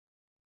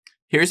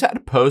Here's how to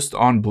post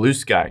on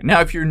Bluesky.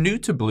 Now, if you're new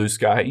to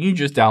Bluesky and you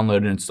just downloaded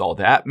and installed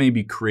the app,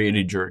 maybe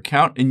created your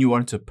account and you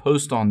wanted to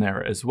post on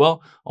there as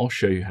well, I'll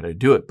show you how to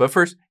do it. But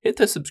first, hit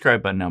the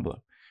subscribe button down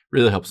below.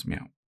 Really helps me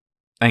out.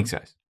 Thanks,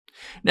 guys.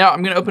 Now,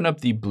 I'm going to open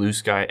up the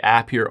Bluesky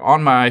app here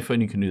on my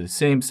iPhone. You can do the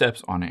same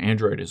steps on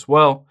Android as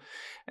well.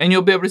 And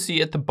you'll be able to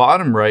see at the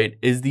bottom right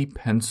is the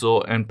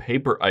pencil and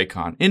paper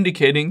icon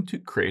indicating to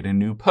create a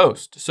new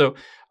post. So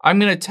I'm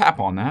going to tap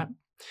on that.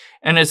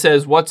 And it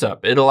says, what's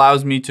up? It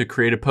allows me to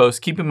create a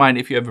post. Keep in mind,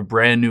 if you have a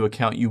brand new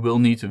account, you will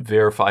need to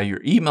verify your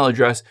email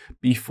address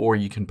before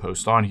you can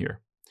post on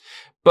here.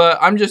 But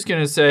I'm just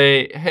going to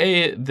say,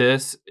 hey,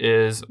 this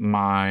is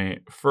my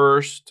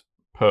first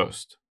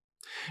post.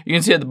 You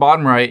can see at the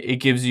bottom right, it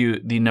gives you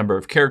the number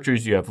of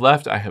characters you have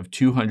left. I have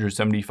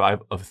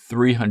 275 of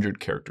 300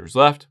 characters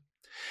left.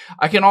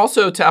 I can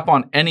also tap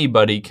on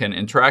anybody can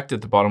interact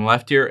at the bottom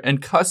left here and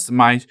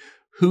customize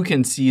who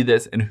can see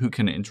this and who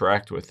can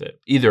interact with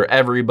it. Either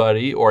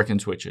everybody, or I can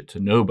switch it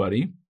to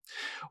nobody.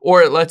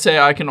 Or let's say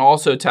I can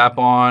also tap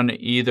on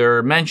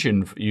either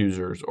mentioned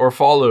users or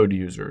followed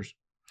users.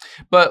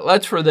 But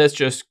let's for this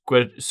just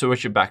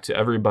switch it back to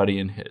everybody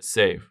and hit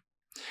save.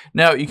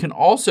 Now you can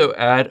also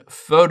add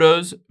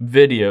photos,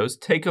 videos,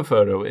 take a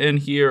photo in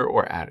here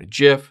or add a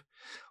GIF.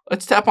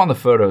 Let's tap on the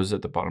photos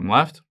at the bottom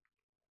left.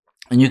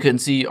 And you can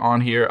see on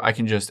here, I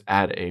can just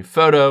add a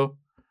photo.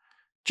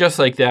 Just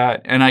like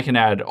that, and I can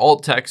add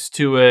alt text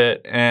to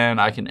it, and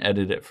I can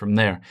edit it from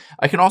there.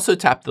 I can also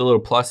tap the little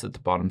plus at the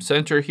bottom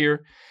center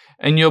here,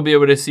 and you'll be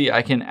able to see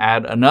I can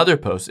add another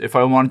post if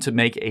I wanted to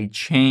make a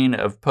chain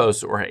of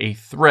posts or a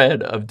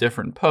thread of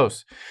different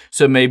posts.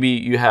 So maybe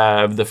you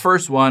have the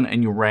first one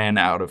and you ran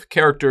out of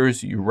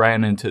characters, you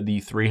ran into the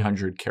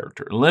 300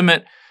 character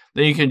limit,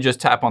 then you can just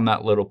tap on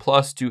that little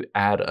plus to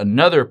add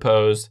another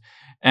post,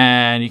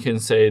 and you can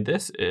say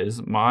this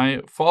is my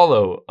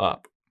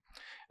follow-up.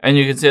 And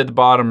you can see at the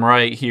bottom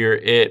right here,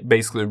 it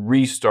basically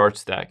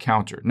restarts that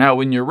counter. Now,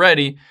 when you're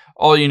ready,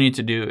 all you need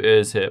to do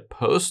is hit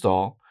post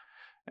all.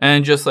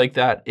 And just like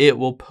that, it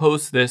will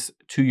post this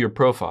to your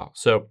profile.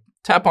 So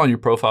tap on your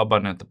profile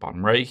button at the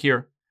bottom right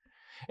here.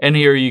 And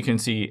here you can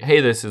see, hey,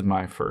 this is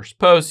my first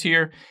post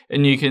here.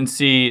 And you can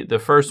see the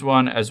first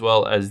one as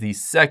well as the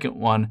second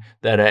one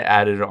that I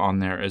added on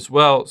there as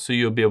well. So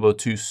you'll be able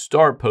to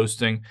start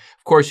posting.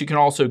 Of course, you can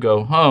also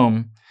go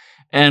home.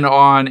 And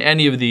on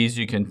any of these,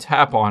 you can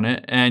tap on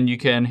it and you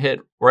can hit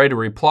write a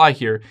reply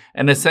here.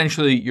 And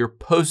essentially, you're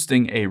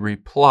posting a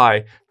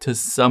reply to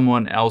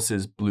someone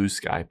else's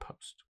Bluesky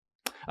post.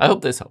 I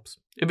hope this helps.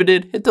 If it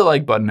did, hit the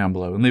like button down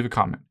below and leave a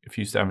comment if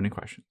you still have any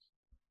questions.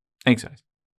 Thanks, guys.